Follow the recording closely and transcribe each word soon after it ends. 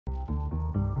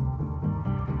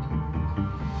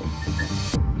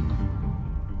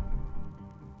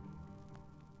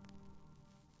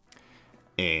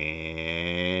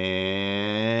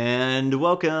And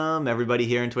welcome everybody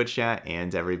here in Twitch chat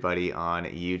and everybody on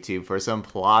YouTube for some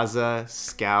Plaza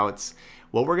Scouts.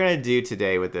 What we're going to do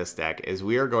today with this deck is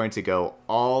we are going to go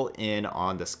all in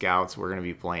on the Scouts. We're going to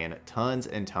be playing tons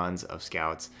and tons of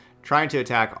Scouts, trying to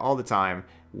attack all the time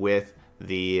with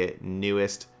the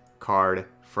newest card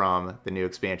from the new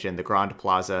expansion, the Grand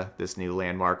Plaza, this new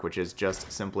landmark, which is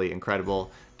just simply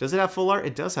incredible. Does it have full art?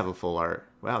 It does have a full art.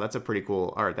 Wow, that's a pretty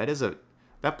cool art.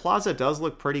 That Plaza does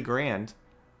look pretty grand.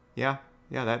 Yeah,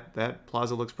 that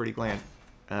Plaza looks pretty grand.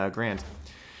 All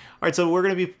right, so we're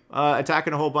going to be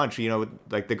attacking a whole bunch. You know,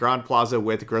 like the Grand Plaza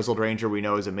with Grizzled Ranger we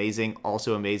know is amazing.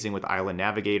 Also amazing with Island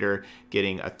Navigator,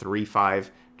 getting a 3/5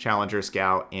 Challenger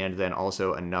Scout, and then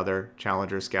also another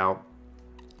Challenger Scout.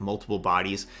 Multiple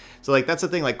bodies. So like that's the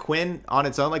thing, like Quinn on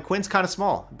its own, like Quinn's kind of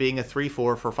small, being a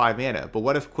 3/4 for 5 mana. But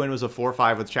what if Quinn was a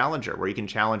 4/5 with Challenger, where you can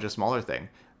challenge a smaller thing?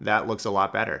 That looks a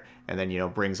lot better. And then, you know,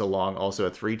 brings along also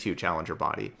a 3/2 Challenger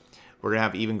body. We're going to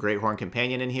have even Greathorn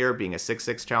Companion in here, being a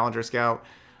 6/6 Challenger Scout.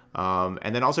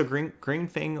 And then also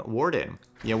Greenfang Warden,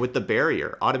 you know, with the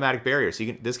barrier, automatic barrier. So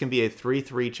this can be a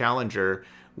 3/3 Challenger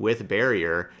with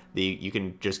barrier. You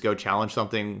can just go challenge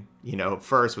something, you know,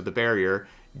 first with the barrier.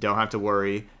 Don't have to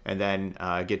worry, and then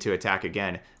get to attack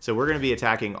again. So we're going to be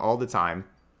attacking all the time,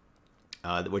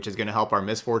 which is going to help our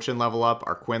Misfortune level up,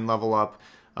 our Quinn level up.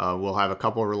 We'll have a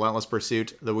couple of Relentless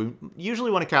Pursuit, though we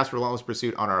usually want to cast Relentless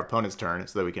Pursuit on our opponent's turn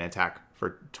so that we can attack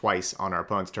for twice on our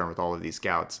opponent's turn with all of these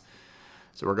Scouts.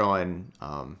 So we're going,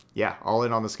 yeah, all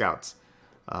in on the Scouts.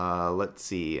 Let's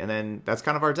see, and then that's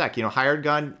kind of our deck. You know, Hired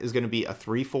Gun is going to be a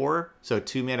 3/4, so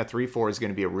 2 mana 3/4 is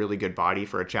going to be a really good body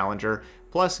for a Challenger.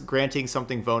 Plus, granting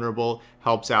something vulnerable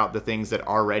helps out the things that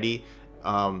already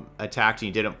attacked and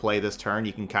you didn't play this turn.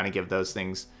 You can kind of give those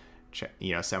things,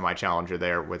 you know, semi-Challenger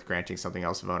there with granting something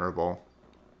else vulnerable.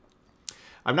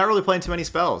 I'm not really playing too many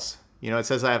spells. You know, it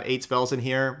says I have 8 spells in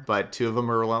here, but 2 of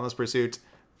them are Relentless Pursuit.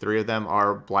 3 of them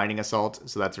are Blinding Assault,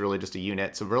 so that's really just a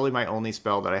unit. So really my only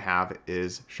spell that I have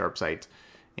is Sharp Sight.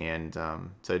 And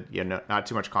so, yeah, not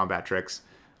too much combat tricks.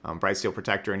 Bright Steel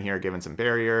Protector in here, giving some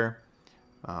barrier.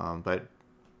 But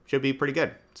should be pretty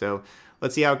good. So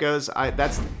let's see how it goes.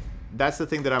 That's the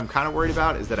thing that I'm kind of worried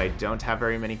about, is that I don't have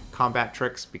very many combat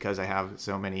tricks because I have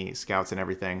so many Scouts and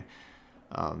everything.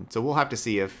 So we'll have to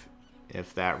see if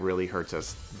that really hurts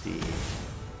us, the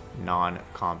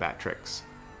non-combat tricks.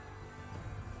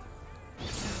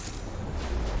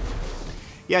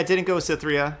 Yeah, I didn't go with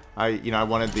Cythria. I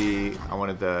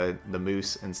wanted the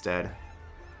Moose instead.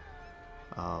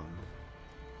 All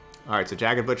right, so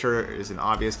Jagged Butcher is an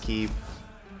obvious keep.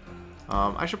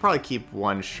 I should probably keep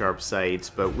 1 Sharp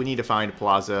Sight, but we need to find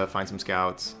Plaza, find some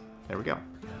Scouts. There we go.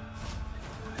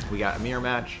 We got a mirror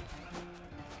match.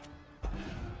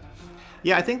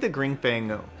 Yeah, I think the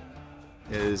Greenfang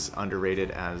is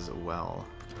underrated as well.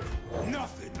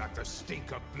 Nothing like the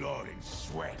stink of blood and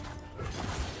sweat.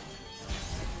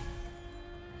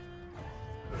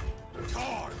 It's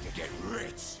hard to get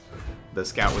rich. The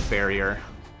Scout with barrier.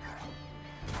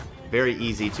 Very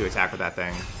easy to attack with that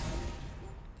thing.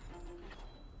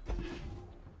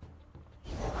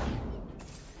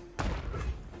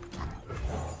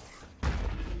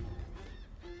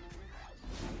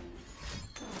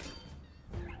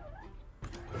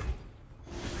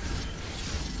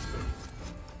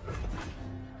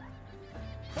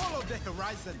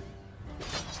 Horizon.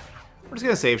 We're just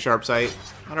gonna save Sharp Sight.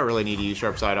 I don't really need to use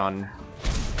Sharp Sight on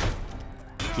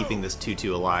keeping this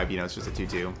 2/2 alive. You know, it's just a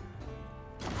 2/2.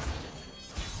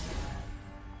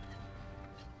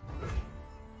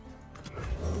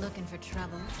 Looking for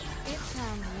trouble? It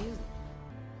found you.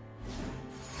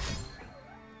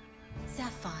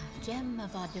 Sapphire, gem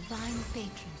of our divine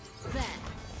patron. There.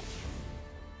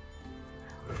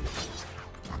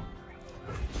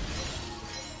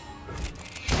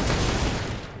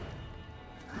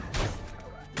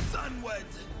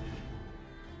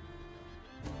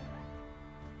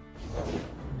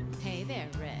 Hey there,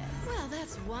 Red. Well,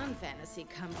 that's one fantasy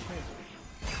come true.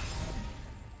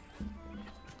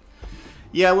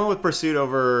 Yeah, I went with Pursuit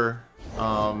over.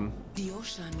 The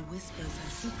ocean whispers our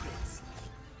secrets.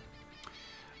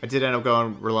 I did end up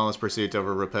going Relentless Pursuit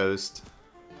over Riposte.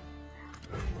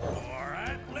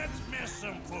 Alright, let's mess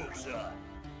some folks up.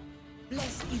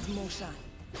 Bless is motion.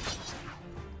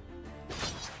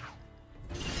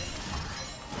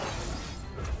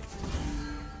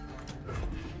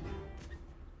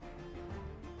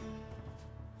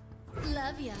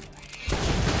 Love ya.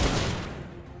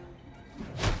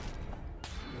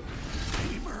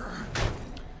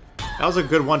 That was a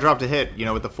good 1-drop to hit, you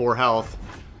know, with the 4 health.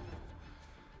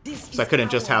 So I couldn't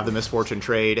just have the Misfortune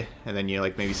trade and then, you know,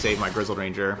 like maybe save my Grizzled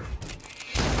Ranger.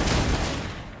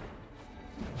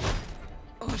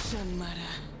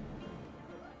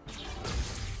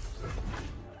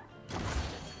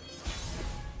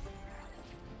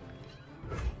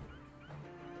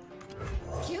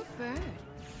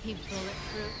 he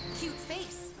bulletproof? Cute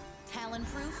face.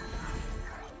 Talon-proof?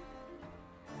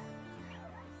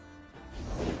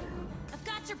 I've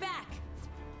got your back!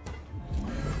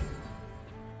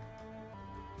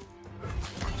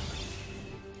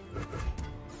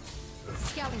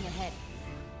 Scouting ahead.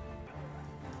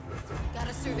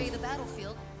 Gotta survey the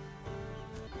battlefield.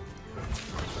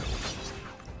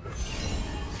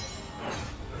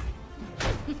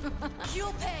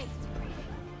 You'll pay!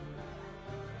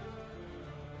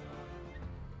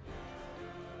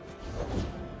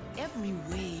 Every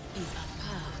wave is a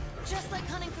path. Just like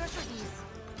hunting crusher bees.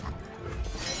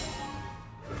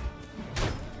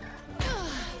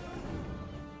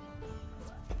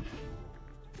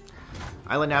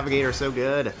 Island Navigator, so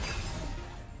good.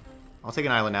 I'll take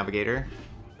an Island Navigator.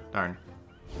 Darn.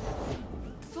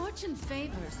 Fortune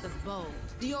favors the bold.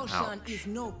 The ocean Ouch. is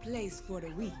no place for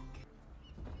the weak.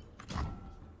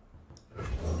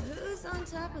 Who's on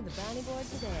top of the bounty board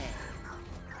today?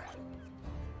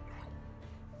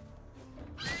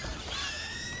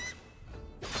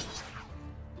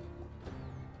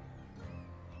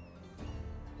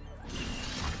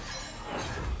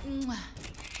 Mwah.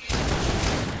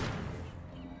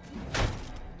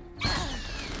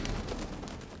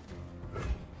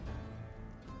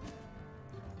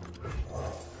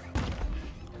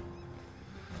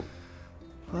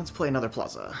 Let's play another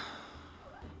Plaza.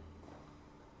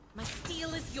 My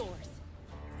steel is yours.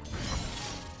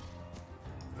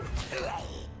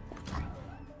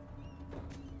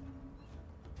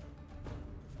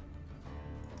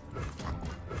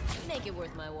 Make it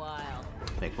worth my while.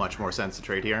 Make much more sense to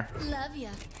trade here. Love ya.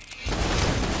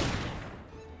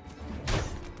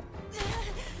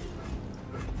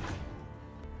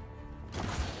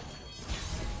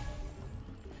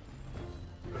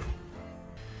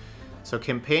 So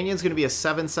Companion's gonna be a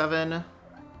 7/7.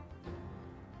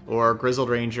 Or Grizzled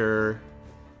Ranger.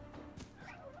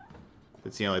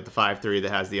 It's, you know, like the 5/3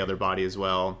 that has the other body as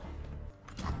well.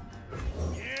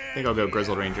 I think I'll go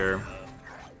Grizzled Ranger.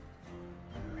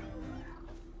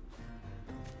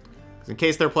 In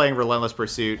case they're playing Relentless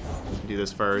Pursuit, do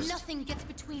this first. Nothing gets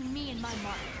between me and my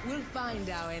mark. We'll find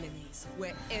our enemies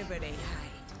wherever they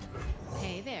hide.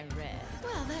 Hey there, Red.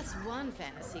 Well, that's one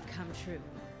fantasy come true.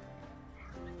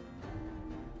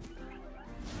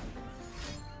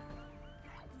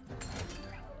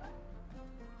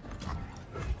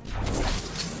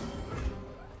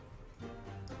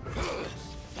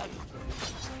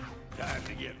 Time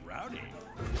to get rowdy.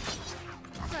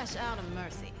 Fresh out of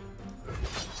Mercy.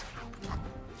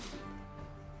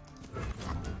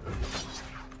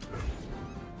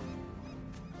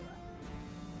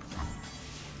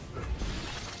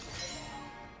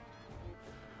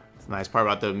 It's the nice part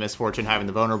about the Misfortune having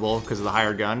the vulnerable because of the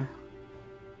hired gun.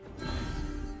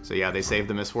 So yeah, they saved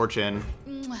the Misfortune.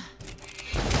 Mwah.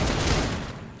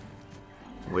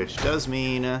 Which does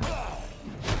mean...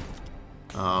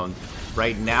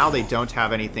 right now they don't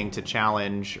have anything to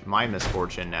challenge my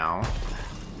Misfortune now.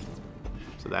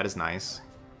 So that is nice.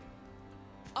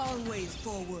 Always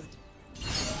forward.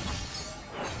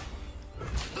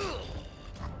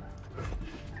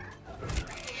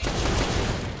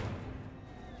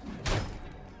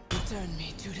 Return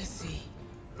me to the sea.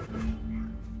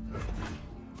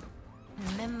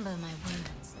 Remember my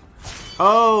wounds.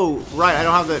 Oh, right, I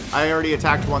don't have the... I already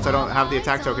attacked once, I don't have the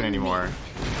attack token anymore.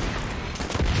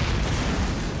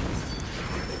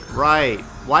 Right.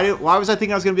 Why was I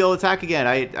thinking I was going to be able to attack again?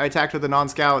 I attacked with the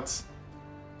non-scouts.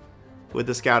 With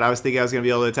the scout, I was thinking I was going to be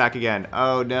able to attack again.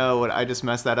 Oh no, I just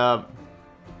messed that up.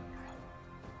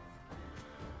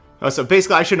 Oh, so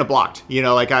basically I shouldn't have blocked. You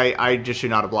know, like I just should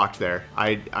not have blocked there.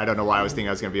 I don't know why I was thinking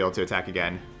I was going to be able to attack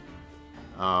again.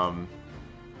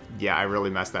 Yeah, I really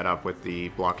messed that up with the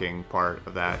blocking part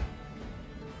of that.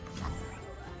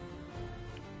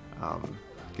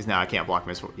 Because now I can't block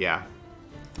yeah.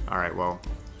 Alright, well.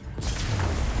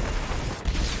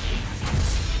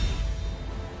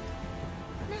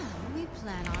 Now we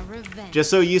plan our revenge. Just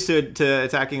so used to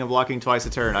attacking and blocking twice a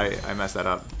turn, I messed that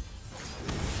up.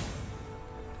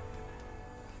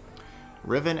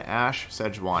 Riven, Ash,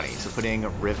 Sejuani. So putting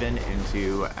Riven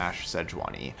into Ash,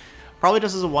 Sejuani. Probably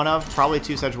just as a one-of, probably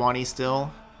 2 Sejuani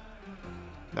still.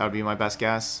 That would be my best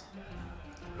guess.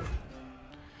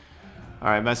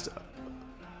 Alright,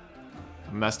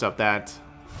 messed up that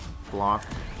block.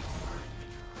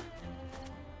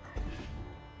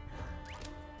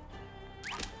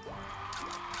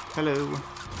 Hello.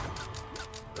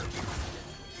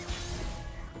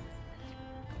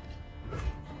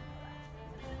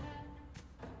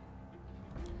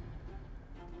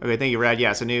 Okay, thank you, Rad.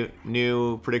 Yeah, so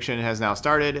new prediction has now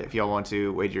started. If y'all want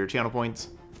to wager your channel points.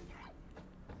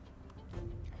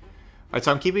 Alright,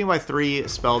 so I'm keeping my 3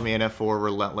 spell mana for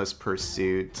Relentless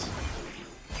Pursuit.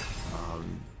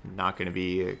 Not going to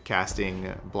be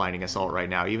casting Blinding Assault right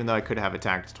now, even though I could have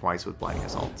attacked twice with Blinding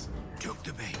Assault. Took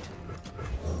the bait.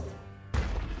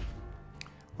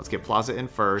 Let's get Plaza in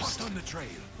first. On the trail.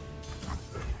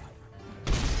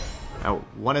 I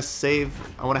want to save.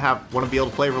 I want to be able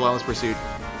to play Relentless Pursuit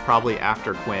probably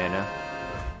after Quinn.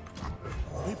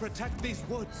 We protect these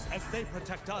woods as they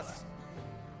protect us.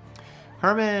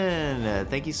 Herman,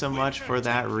 thank you so much for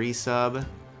that resub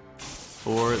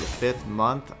for the 5th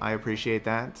month. I appreciate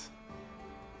that.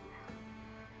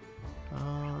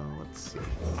 Let's see.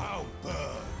 I'll burn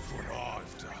for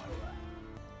after.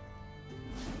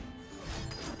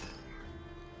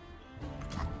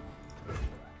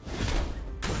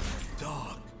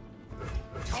 Dog.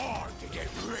 Time to get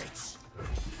rich.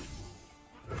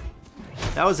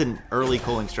 That was an early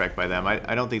Culling Strike by them. I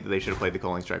don't think that they should have played the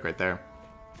Culling Strike right there.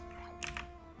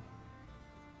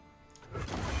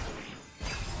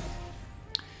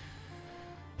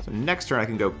 So next turn I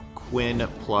can go Quinn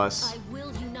plus I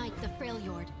will unite the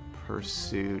Freljord.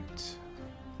 Pursuit.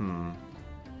 I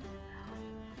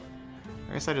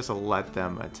guess I just let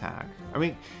them attack. I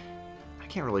mean, I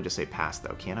can't really just say pass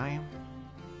though, can I?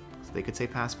 So they could say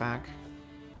pass back.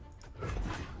 I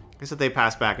guess if they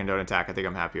pass back and don't attack, I think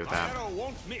I'm happy with that. Arrow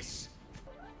won't miss.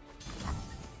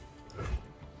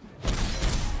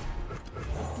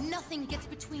 Nothing gets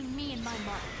between me and my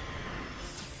mark.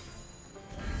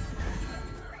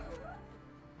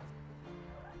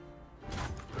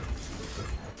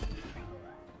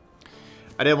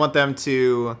 I didn't want them to,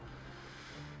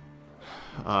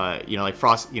 you know, like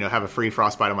have a free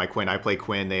frostbite on my Quinn. I play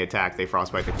Quinn, they attack, they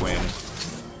frostbite the Quinn,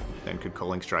 then could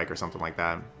Culling Strike or something like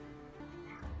that.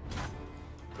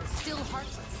 Still heart,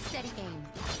 steady aim.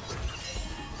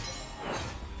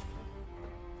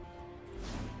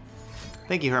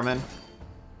 Thank you, Herman.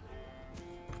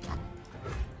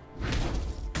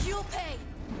 You'll pay.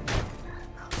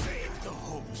 Save the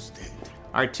homestead.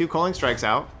 All right, 2 Culling Strikes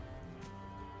out.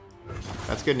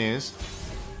 That's good news.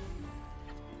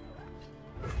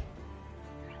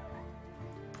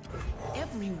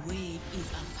 Every wave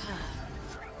is a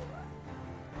path.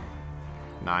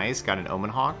 Nice, got an Omen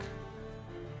Hawk.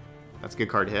 That's a good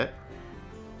card to hit.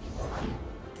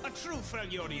 A true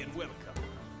Freljordian welcome.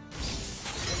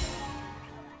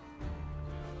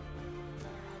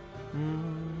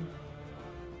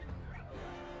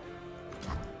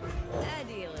 I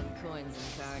deal in coins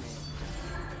and carnage.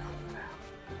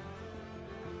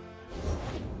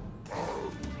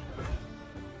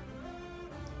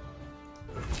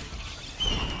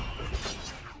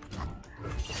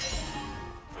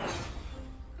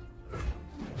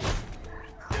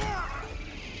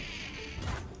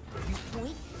 You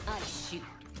point, I shoot.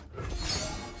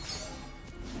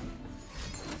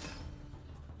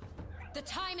 The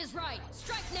time is right.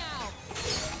 Strike now.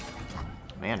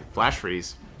 Man, Flash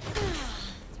Freeze.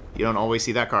 You don't always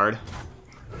see that card.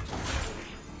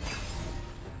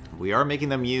 We are making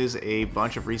them use a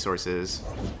bunch of resources.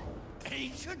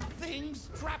 Ancient things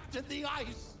trapped in the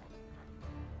ice.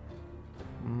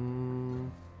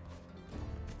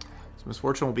 So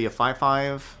Misfortune will be a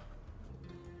 5/5.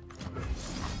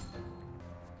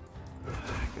 I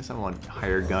guess I want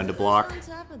Hired Gun to block. Who's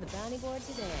on top of the bounty board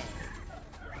today?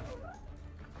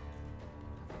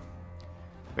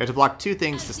 We have to block 2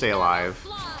 things to stay alive.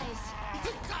 Flies.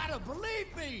 You gotta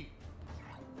believe me.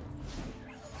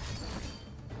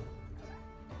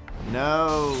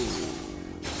 No.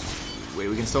 Wait,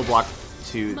 we can still block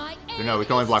 2. No, we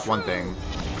can only block 1 thing.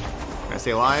 Can I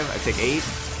stay alive? I take 8.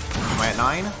 Am I at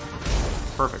 9?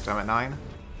 Perfect, I'm at 9.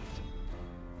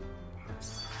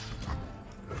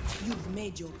 You've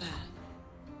made your path.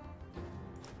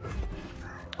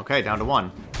 Okay, down to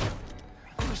 1.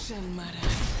 Ocean Mara.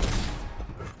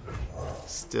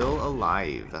 Still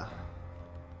alive.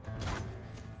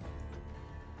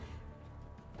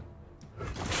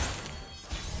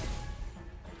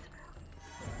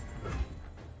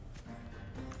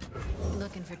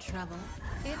 Looking for trouble?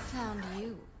 It found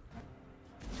you.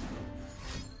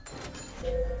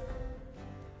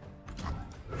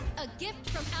 A gift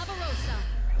from Avarosa.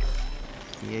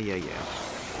 Yeah.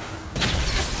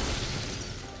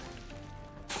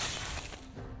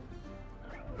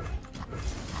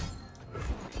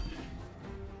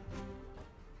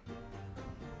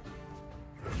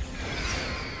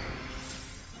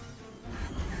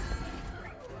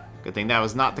 Good thing that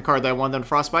was not the card that I wanted them to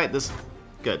frostbite.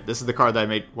 Good. This is the card that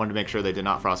I wanted to make sure they did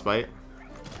not frostbite.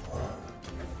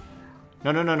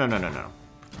 No.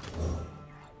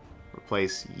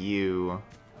 Replace you.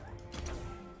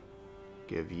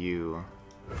 Give you.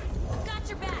 Got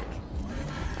your back.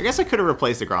 I guess I could have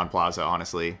replaced the Grand Plaza,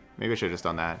 honestly. Maybe I should have just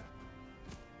done that.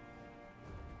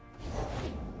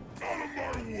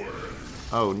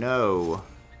 Oh no.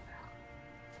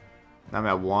 I'm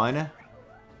at 1.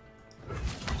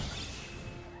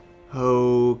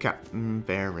 Oh, Captain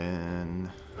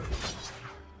Baron.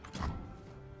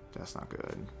 That's not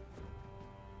good.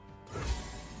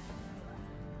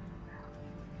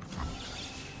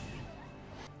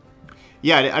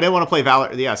 Yeah, I didn't want to play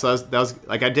Valor. Yeah, so that was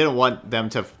like I didn't want them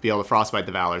to be able to frostbite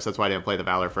the Valor, so that's why I didn't play the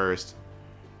Valor first.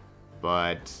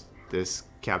 But this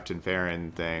Captain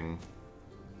Farron thing.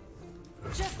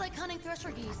 Just like hunting thresher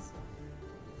geese.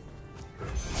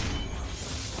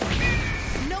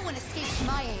 No one escapes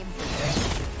my aim.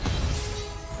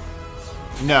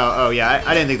 No, oh yeah,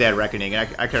 I didn't think they had Reckoning. I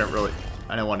couldn't really.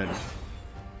 I didn't want to.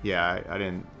 Yeah, I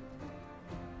didn't.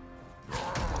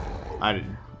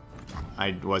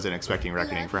 I wasn't expecting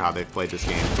Reckoning for how they played this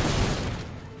game.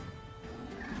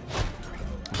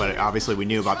 But obviously we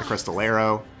knew about the Crystal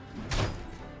Arrow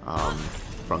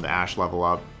from the Ash level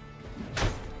up.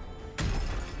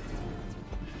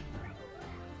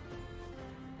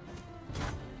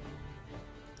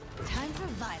 Time for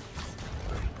violence.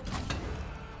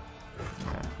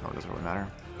 Yeah, no, it doesn't really matter.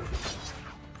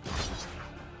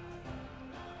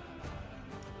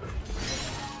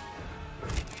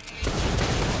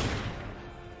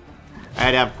 I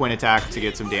had to have Quinn attack to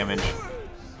get some damage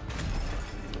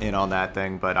in on that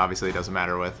thing, but obviously it doesn't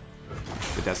matter with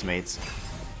the Decimates.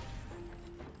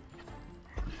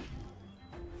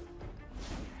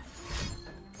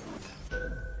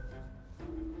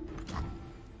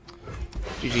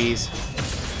 GG's.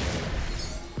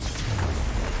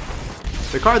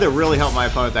 The card that really helped my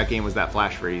opponent that game was that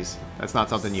Flash Freeze. That's not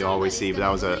something you always see, but that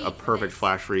was a perfect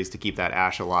Flash Freeze to keep that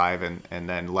Ash alive and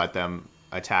then let them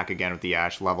attack again with the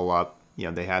Ash, level up. You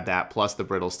know, they had that plus the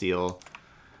Brittle Steel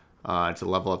to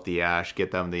level up the Ash,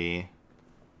 get them the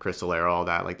Crystal Arrow, all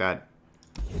that. Like that,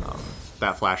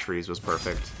 that Flash Freeze was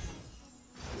perfect.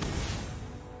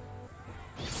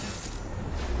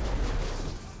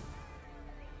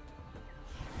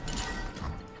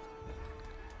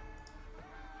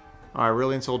 Alright,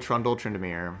 Rillian Soul, Trundle,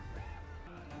 Tryndamere.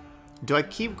 Do I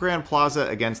keep Grand Plaza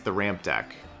against the ramp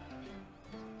deck?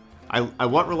 I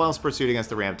want Relentless Pursuit against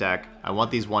the ramp deck. I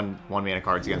want these one mana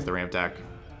cards against the ramp deck.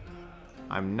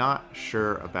 I'm not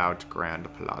sure about Grand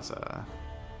Plaza.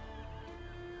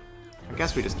 I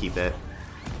guess we just keep it.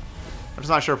 I'm just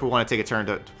not sure if we want to take a turn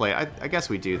to play it. I guess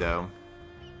we do, though.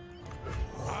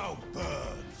 I'll burn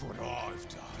for what I've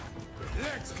done.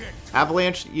 Let's get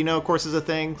Avalanche, you know, of course, is a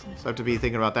thing, so I have to be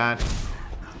thinking about that.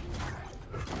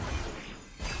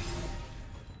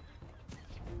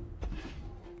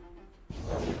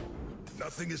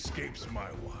 Nothing escapes my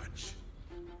watch.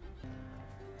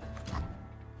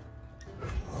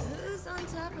 Who's on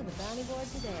top of the bounty board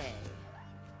today?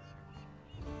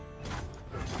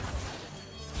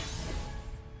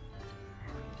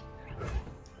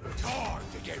 Time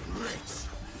to get rich.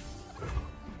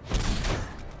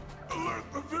 Alert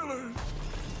the village.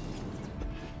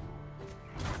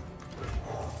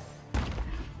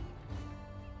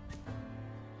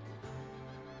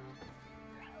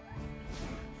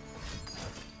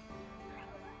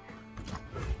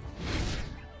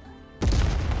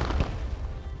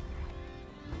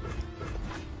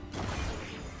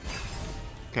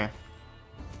 Okay.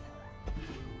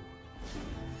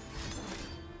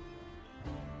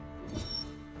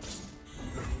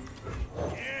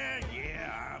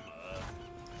 Yeah, I'm up.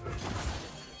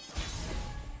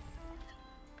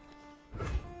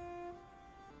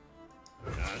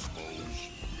 I suppose.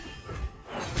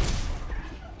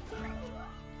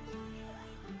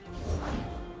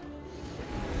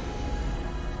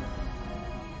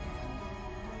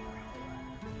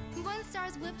 One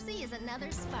star's whoopsie is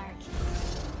another spark.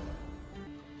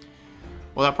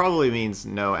 Well, that probably means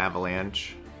no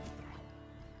Avalanche.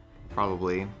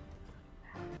 Probably.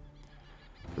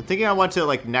 I'm thinking I want to,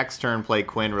 like, next turn play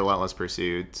Quinn Relentless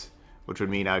Pursuit, which would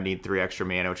mean I would need 3 extra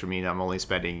mana, which would mean I'm only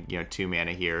spending, you know, 2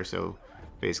 mana here, so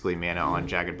basically mana on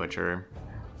Jagged Butcher.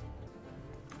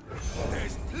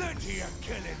 There's plenty of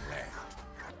killing left.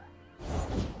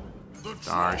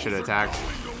 Darn, I should have attacked.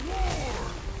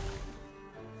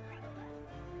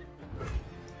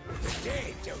 The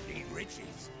dead don't need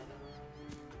riches.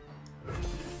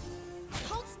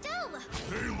 Hold still!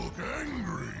 They look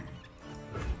angry.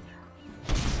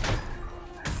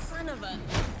 Son of a...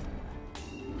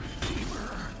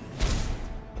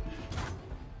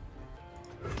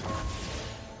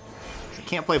 I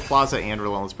can't play Plaza and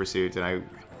Relentless Pursuit, and I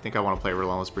think I want to play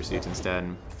Relentless Pursuit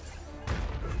instead.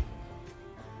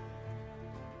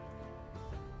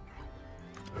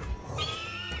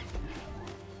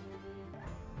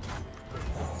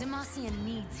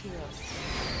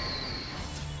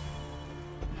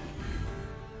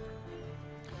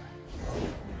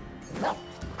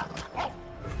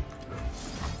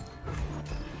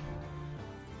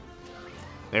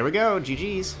 There we go,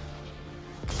 GG's.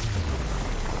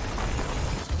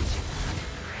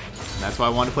 And that's why I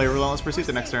wanted to play Relentless Pursuit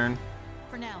the next turn.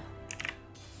 For now.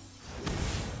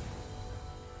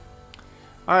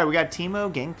 Alright, we got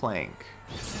Teemo Gangplank.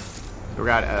 We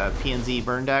got a PNZ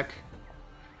burn deck.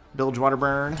 Bilgewater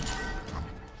burn.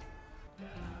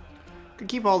 Could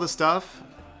keep all this stuff.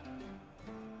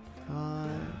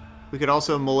 We could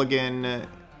also mulligan.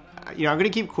 You know, I'm gonna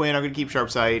keep Quinn. I'm gonna keep Sharp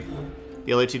Sight.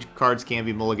 The other 2 cards can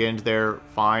be mulliganed. They're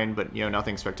fine, but you know,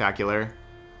 nothing spectacular.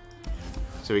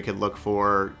 So we could look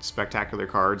for spectacular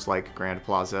cards like Grand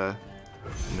Plaza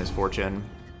and Misfortune.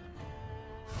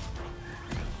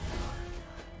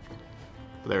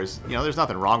 But there's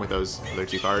nothing wrong with those other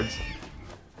 2 cards.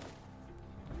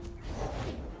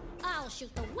 I'll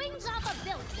shoot the wings off a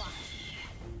Bilgewater.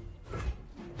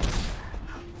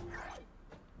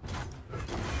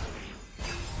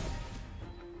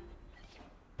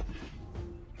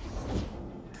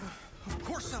 Of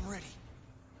course I'm ready.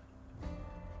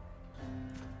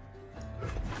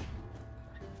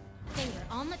 Finger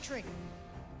on the trigger.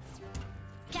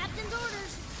 Captain's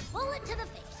orders. Bullet to the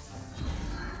face.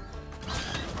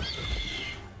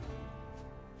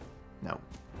 No.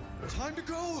 Time to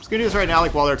go. I was gonna do this right now,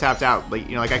 like while they're tapped out.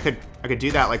 Like I could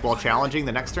do that like while challenging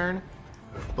the next turn,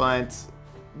 but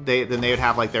then they would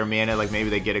have like their mana. Like maybe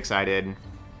they get excited,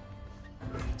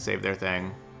 save their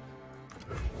thing.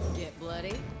 Get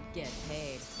bloody, get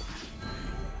paid.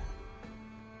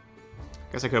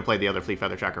 Guess I could have played the other Fleet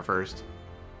Feather Tracker first.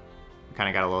 Kind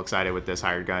of got a little excited with this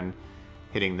hired gun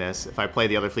hitting this. If I play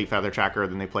the other Fleet Feather Tracker,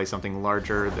 then they play something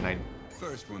larger, then I...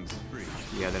 First one's free.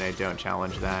 Yeah, then I don't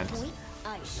challenge that. Point,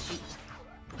 I shoot.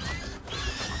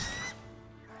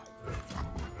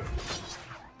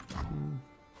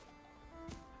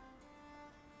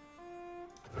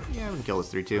 Yeah, we can kill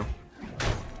this 3-2.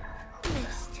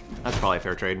 Missed. That's probably a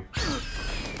fair trade.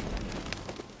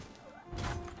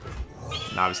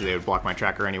 And obviously they would block my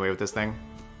tracker anyway with this thing.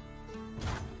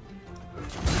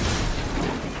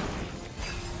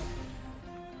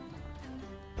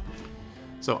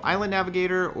 So, Island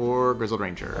Navigator or Grizzled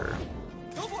Ranger?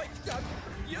 Oh boy!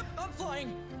 Yep, I'm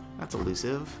flying. That's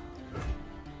elusive.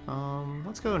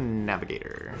 Let's go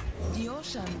Navigator. The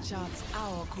ocean charts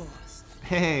our course.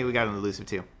 Hey, we got an elusive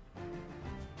too.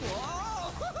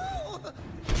 Whoa!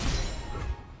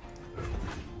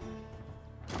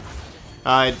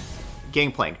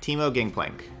 Gangplank. Teemo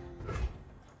Gangplank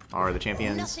are the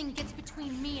champions. Nothing gets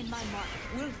between me and my mark.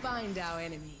 We'll find our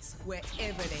enemies wherever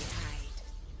they hide.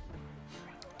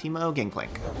 Teemo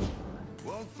Gangplank.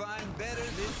 Won't find better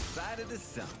this side of the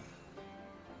sun.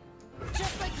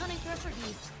 Just like hunting thresher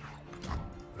geese.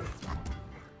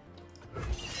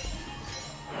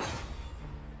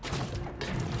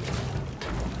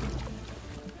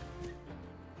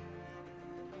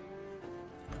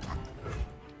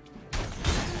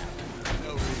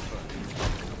 No refunds.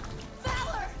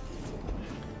 Valor!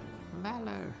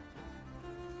 Valor.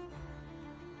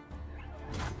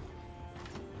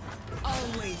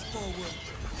 Always forward.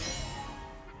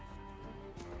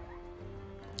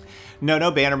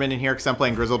 No Bannerman in here because I'm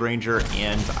playing Grizzled Ranger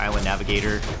and Island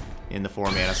Navigator in the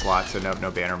 4 mana slot, so no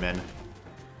Bannerman.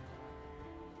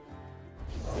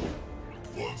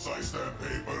 Once I stamp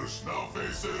papers, now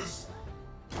faces.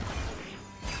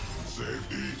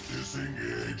 Safety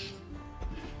disengaged.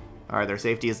 Alright, their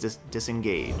safety is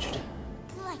disengaged.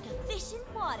 Like a fish in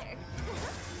water.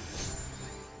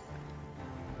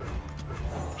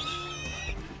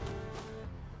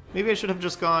 Maybe I should have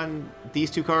just gone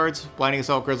these 2 cards, Blinding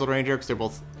Assault, Grizzled Ranger, because they're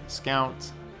both Scout.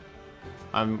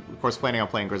 I'm, of course, planning on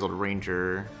playing Grizzled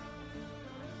Ranger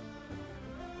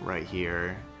right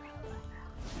here.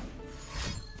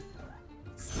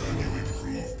 Can you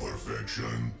improve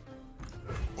perfection?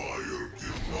 Fire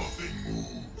till nothing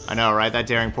moves. I know, right? That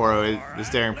Daring Poro this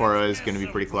Daring Poro is going to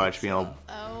be pretty clutch. Being able to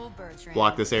Oh, Bertrand.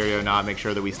 block this area or not, make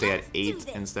sure that we stay at 8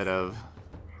 instead of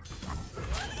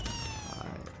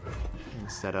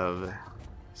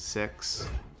 6.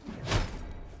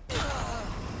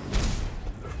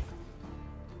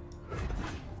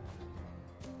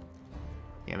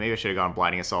 Yeah, maybe I should have gone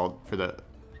Blinding Assault for the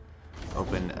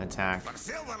open attack. For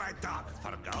silver I thought,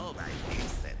 for gold I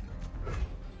feasted.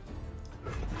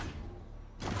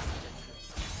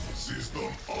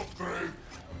 System upgrade.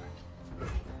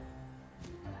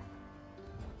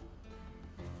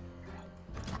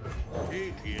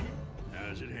 Hey, kid.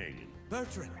 How's it hanging?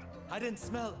 Bertrand, I didn't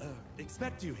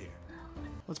expect you here.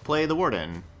 Let's play the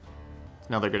Warden.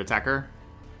 Another good attacker.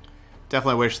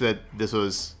 Definitely wish that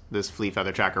this Fleet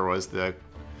Feather Tracker was the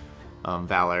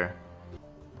Valor.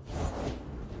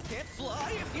 Can't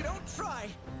fly if you don't try.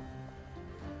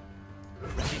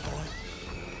 Ready, boy?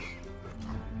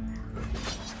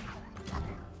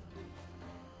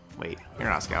 Wait, you're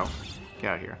not a scout.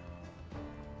 Get out of here.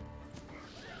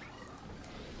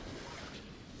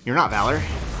 You're not Valor.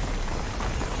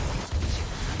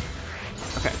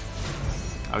 Okay.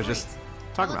 I was just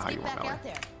talking about how you want Valor.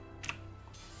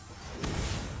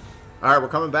 Alright, we're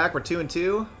coming back. We're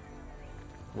 2-2.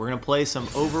 We're going to play some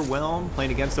Overwhelm.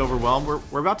 Playing against Overwhelm.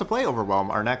 We're about to play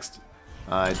Overwhelm. Our next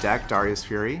deck, Darius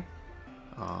Fury.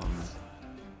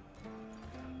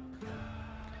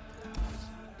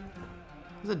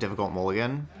 This is a difficult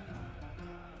mulligan.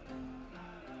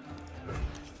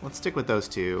 Let's stick with those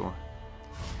two.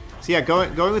 So yeah,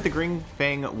 going with the Green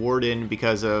Fang Warden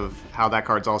because of how that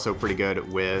card's also pretty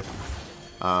good with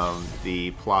the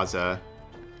Plaza,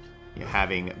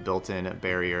 having built-in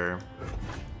barrier.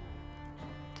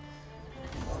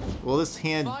 Well, this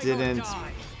hand didn't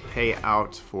pay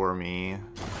out for me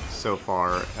so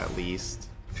far, at least.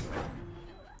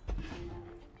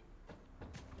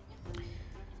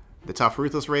 The tough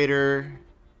Ruthless Raider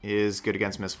is good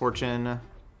against Misfortune.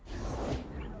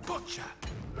 Gotcha.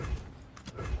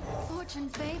 Fortune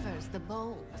favors the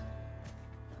bold.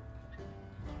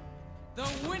 The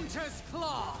Winter's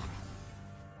Claw.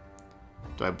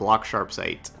 Do I block Sharp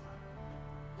Sight?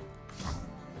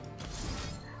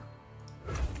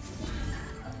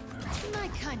 My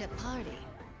kind of party.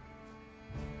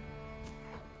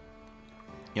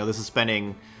 This is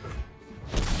spending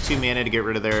 2 mana to get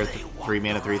rid of their 3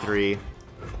 mana 3/3,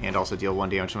 and also deal 1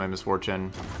 damage to my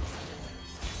Misfortune.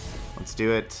 Let's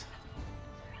do it.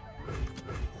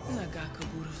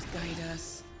 Nagakaburu's guide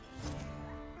us.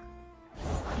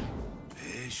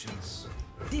 Patience.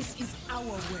 This is our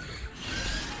way.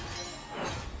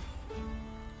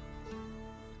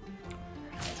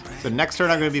 So next turn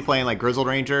I'm going to be playing like Grizzled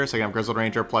Ranger, so I have Grizzled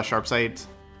Ranger plus Sharp Sight.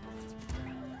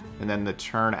 And then the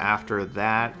turn after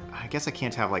that, I guess I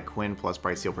can't have like Quinn plus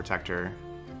Bright Steel Protector.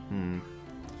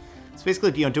 So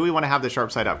basically, do we want to have the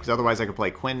Sharp Sight up? Because otherwise I could play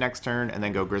Quinn next turn and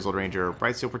then go Grizzled Ranger or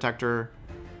Bright Steel Protector.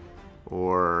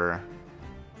 Or...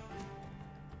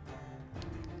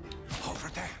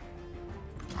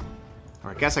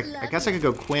 I guess I could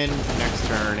go Quinn next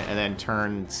turn and then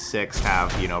turn 6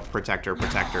 have, Protector,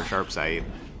 Sharp Sight.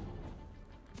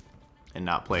 And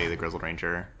not play the Grizzled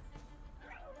Ranger.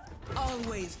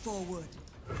 Always forward.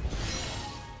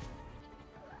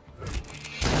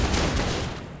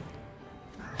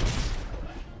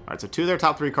 Alright, so 2 of their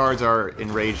top 3 cards are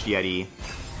Enraged Yeti.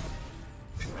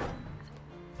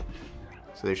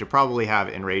 So they should probably have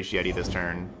Enraged Yeti this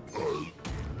turn.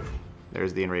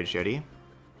 There's the Enraged Yeti.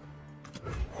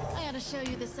 I ought to show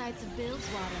you the sights of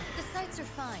Bilgewater. The sights are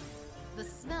fine. The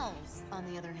smells, on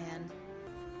the other hand.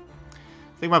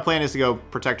 I think my plan is to go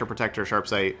Protector, Sharp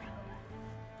Sight.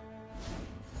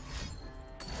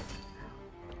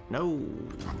 No.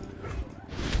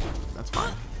 That's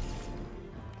fine.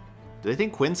 Do they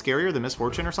think Quinn's scarier than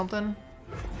Misfortune or something?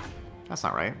 That's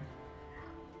not right.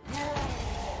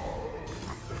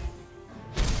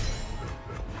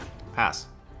 Pass.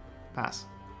 Pass.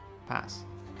 Pass.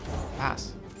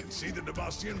 Pass. You can see the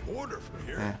Demacian border from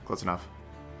here. Close enough.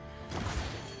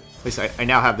 At least I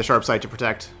now have the Sharp Sight to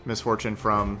protect Misfortune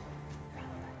from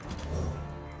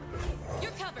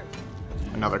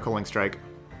another Culling Strike.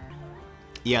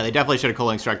 Yeah, they definitely should have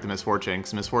Culling Strike the Misfortune,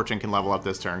 because Misfortune can level up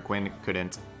this turn. Quinn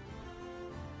couldn't.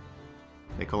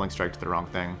 They Culling Strike the wrong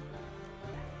thing.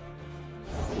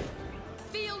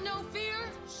 Feel no fear,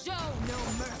 show no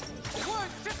mercy.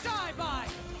 Words to die by.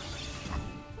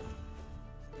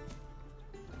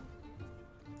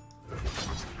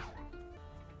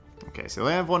 Okay, so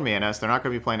they have 1 mana, so they're not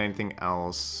going to be playing anything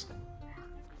else.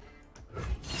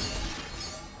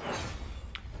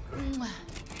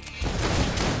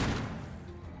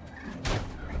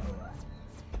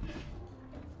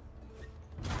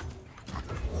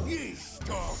 Ye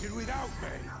started without me.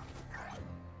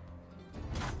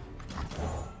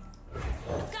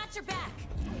 Got your back.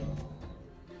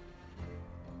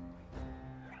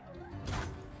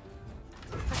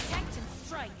 Protect and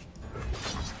strike.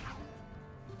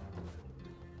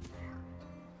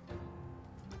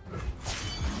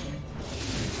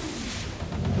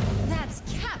 That's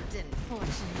Captain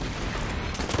Fortune.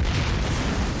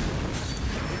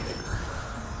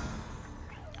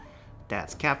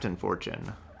 That's Captain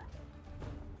Fortune.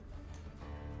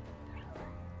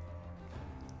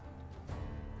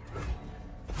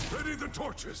 Ready the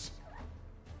torches.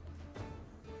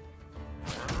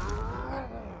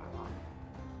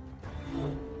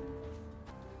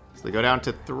 So they go down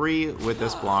to 3 with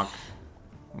this block.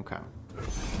 Okay.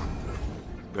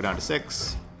 Go down to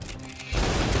 6.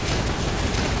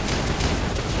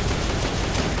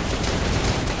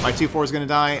 My 2/4 is going to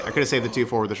die. I could have saved the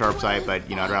 2/4 with the sharp sight, but,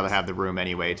 you know, I'd rather have the room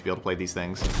anyway to be able to play these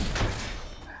things.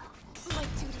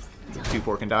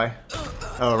 2/4 can die.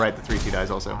 Oh, right, the 3/2 dies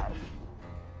also.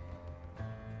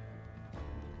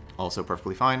 Also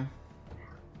perfectly fine.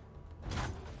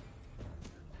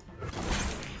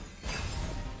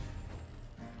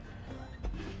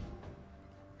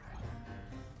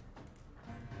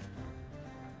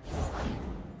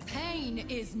 Pain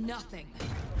is nothing.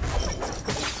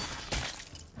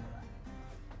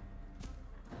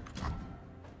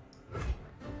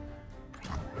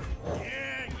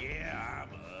 Yeah,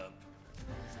 I'm up.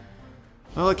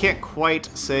 Well, I can't quite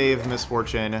save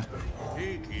Misfortune,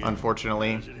 Hey, kid.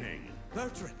 unfortunately. How's it hanging?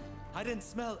 Bertrand, I didn't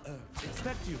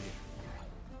expect you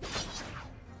here.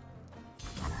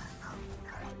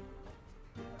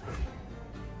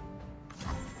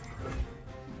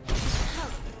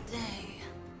 How's the day?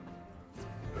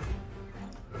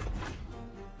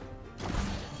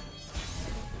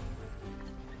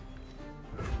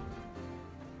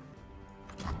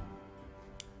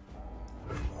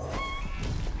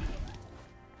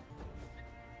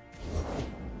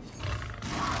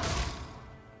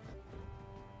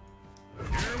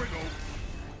 Here we go.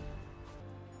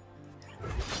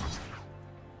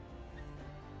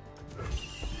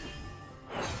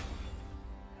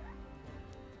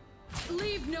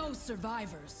 Leave no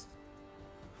survivors.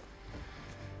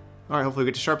 Alright, hopefully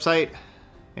we get to sharp sight.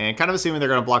 And kind of assuming they're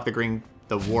going to block the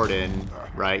warden,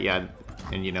 right? Yeah,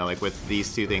 and you know, like with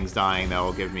these two things dying, that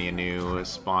will give me a new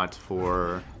spot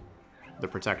for the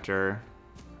protector.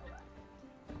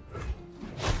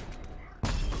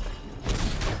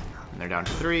 And they're down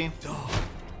to 3.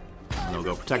 And they'll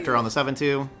go protector on the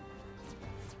 7/2.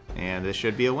 And this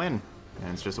should be a win.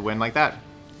 And it's just a win like that.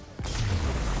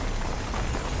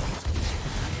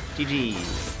 GG.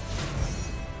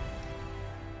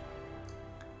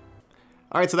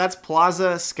 Alright, so that's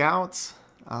Plaza Scouts.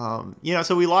 You know,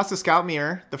 so we lost the Scout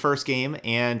Mirror the first game,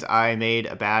 and I made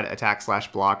a bad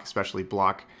attack/block, especially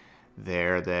block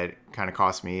there, that kind of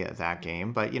cost me that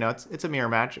game. But, you know, it's a mirror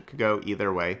match. It could go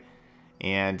either way.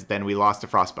 And then we lost to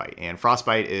Frostbite. And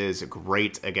Frostbite is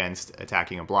great against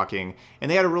attacking and blocking.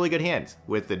 And they had a really good hand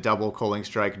with the double Culling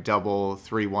Strike, double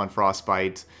 3/1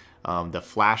 Frostbite, the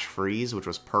Flash Freeze, which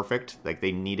was perfect. Like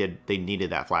they needed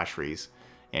that Flash Freeze.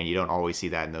 And you don't always see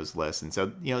that in those lists. And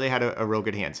so, you know, they had a real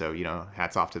good hand. So, you know,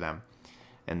 hats off to them.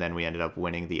 And then we ended up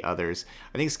winning the others.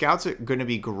 I think Scouts are going to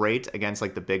be great against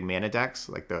like the big mana decks,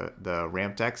 like the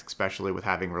ramp decks, especially with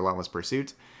having Relentless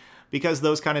Pursuit. Because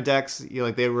those kind of decks, you know,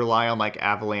 like they rely on like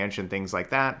Avalanche and things like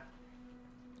that,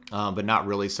 but not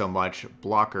really so much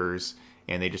blockers.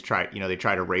 And they just try, you know, they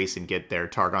try to race and get their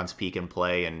Targon's Peak in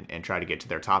play and try to get to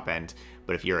their top end.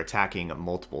 But if you're attacking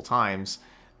multiple times,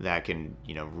 that can,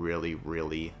 you know, really,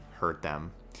 really hurt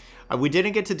them. We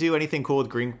didn't get to do anything cool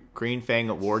with Green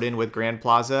Fang Warden with Grand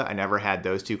Plaza. I never had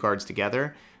those two cards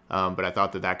together, but I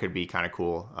thought that could be kind of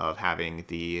cool of having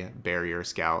the Barrier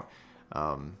Scout,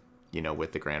 you know,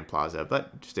 with the Grand Plaza,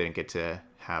 but just didn't get to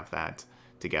have that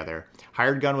together.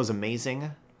 Hired Gun was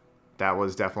amazing. That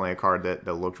was definitely a card that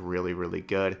looked really, really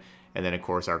good. And then, of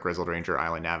course, our Grizzled Ranger,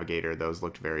 Island Navigator, those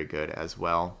looked very good as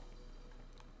well.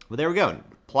 But there we go,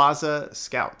 Plaza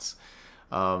Scouts.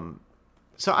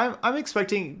 So I'm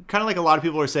expecting, kind of like a lot of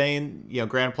people are saying, you know,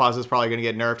 Grand Plaza is probably going to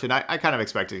get nerfed, and I kind of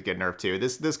expect it to get nerfed too.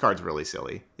 This card's really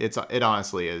silly. It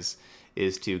honestly is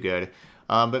too good.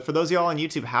 But for those of y'all on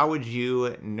YouTube, how would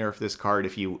you nerf this card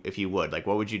if you would? Like,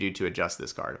 what would you do to adjust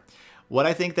this card? What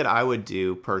I think that I would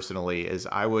do personally is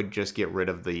I would just get rid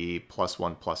of the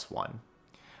 +1/+1.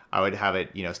 I would have it,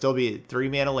 you know, still be 3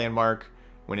 mana landmark.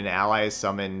 When an ally is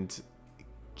summoned,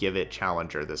 give it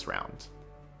Challenger this round.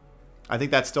 I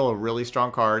think that's still a really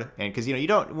strong card, and because, you know, you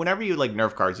don't, whenever you like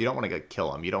nerf cards, you don't want to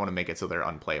kill them. You don't want to make it so they're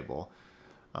unplayable.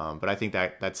 But I think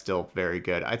that's still very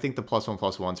good. I think the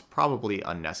 +1/+1's probably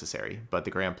unnecessary, but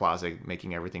the Grand Plaza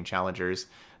making everything Challengers,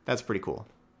 that's pretty cool,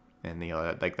 and, you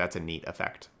know, like that's a neat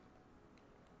effect.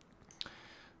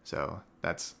 So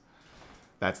that's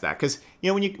that. Because, you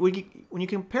know, when you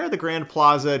compare the Grand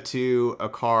Plaza to a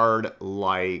card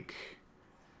like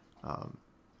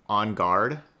On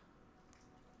Guard.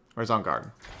 Where's On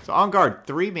Guard? So On Guard,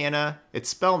 3 mana. It's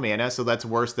spell mana, so that's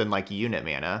worse than like unit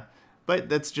mana. But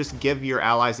that's just give your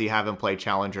allies that you have in play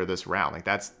Challenger this round. Like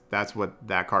that's what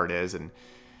that card is. And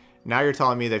now you're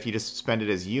telling me that if you just spend it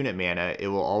as unit mana, it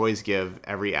will always give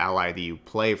every ally that you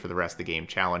play for the rest of the game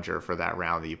Challenger for that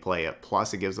round that you play it.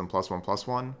 Plus it gives them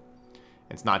 +1/+1.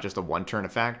 It's not just a 1-turn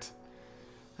effect.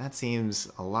 That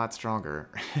seems a lot stronger,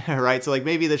 right? So like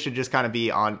maybe this should just kind of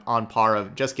be on par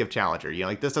of just give Challenger. You know,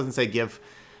 like this doesn't say give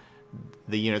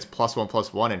the units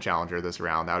 +1/+1 in Challenger this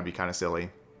round. That would be kind of silly.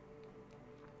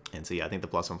 And so yeah, I think the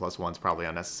 +1/+1 is probably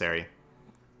unnecessary.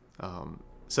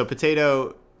 So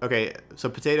Potato, okay, so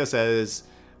Potato says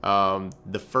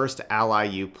the first ally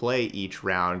you play each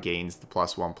round gains the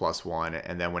 +1/+1,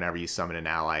 and then whenever you summon an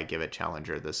ally, give it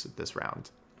Challenger this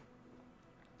round.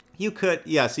 You could,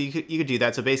 yeah, so you could do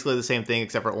that. So basically the same thing,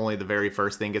 except for only the very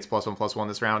first thing gets +1/+1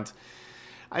 this round.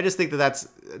 I just think that that's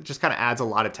just kind of adds a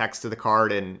lot of text to the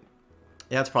card, and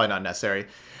yeah, that's probably not necessary.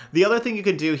 The other thing you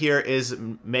can do here is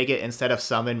make it, instead of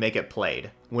summon, make it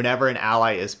played. Whenever an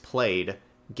ally is played,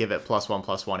 give it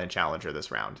 +1/+1 in Challenger this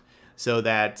round. So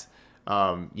that,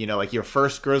 you know, like your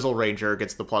first Grizzle Ranger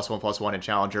gets the +1/+1 in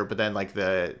Challenger, but then like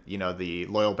the, you know, the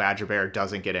Loyal Badger Bear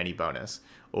doesn't get any bonus.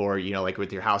 Or, you know, like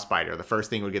with your House Spider, the first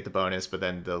thing would get the bonus, but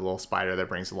then the little spider that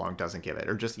brings along doesn't give it.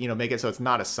 Or just, you know, make it so it's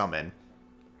not a summon.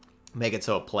 Make it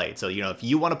so it played. So, you know, if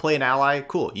you want to play an ally,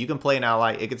 cool. You can play an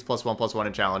ally. It gets +1/+1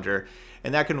 in Challenger.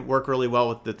 And that can work really well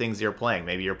with the things you're playing.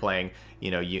 Maybe you're playing,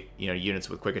 you know, units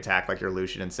with quick attack like your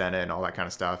Lucian and Senna and all that kind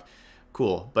of stuff.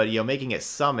 Cool. But, you know, making it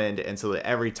summoned, and so that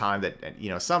every time that, you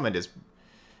know, summoned is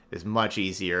much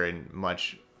easier and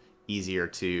much easier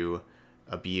to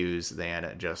abuse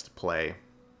than just play.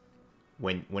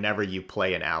 Whenever you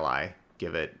play an ally,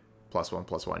 give it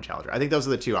 +1/+1 Challenger. I think those are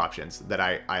the two options that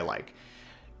I like.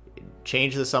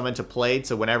 Change the summon to played,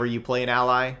 so whenever you play an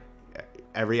ally,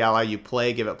 every ally you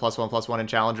play, give it +1/+1 in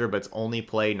Challenger, but it's only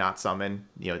play, not summon.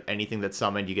 You know, anything that's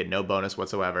summoned, you get no bonus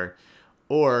whatsoever.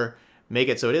 Or make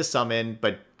it so it is summoned,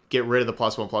 but get rid of the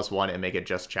 +1/+1 and make it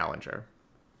just Challenger.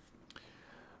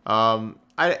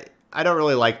 I don't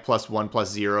really like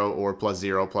 +1/+0 or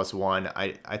 +0/+1.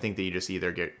 I think that you just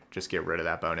either get rid of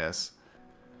that bonus.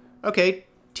 Okay,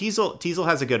 Teasel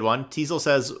has a good one. Teasel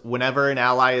says whenever an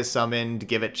ally is summoned,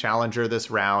 give it Challenger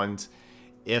this round.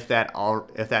 If that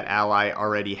ally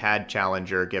already had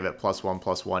Challenger, give it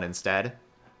 +1/+1 instead.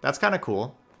 That's kind of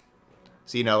cool.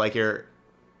 So, you know, like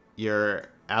your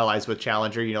allies with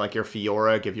Challenger, you know, like your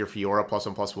Fiora, give your Fiora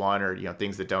 +1/+1, or, you know,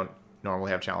 things that don't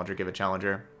normally have Challenger, give it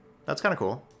Challenger. That's kind of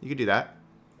cool. You could do that.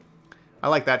 I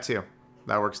like that too.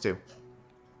 That works too.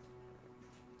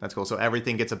 That's cool. So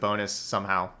everything gets a bonus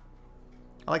somehow.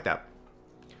 I like that.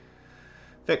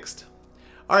 Fixed.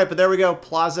 All right, but there we go.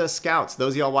 Plaza Scouts.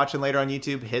 Those of y'all watching later on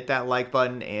YouTube, hit that like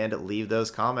button and leave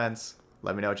those comments.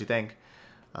 Let me know what you think.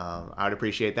 I would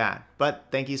appreciate that. But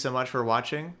thank you so much for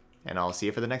watching, and I'll see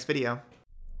you for the next video.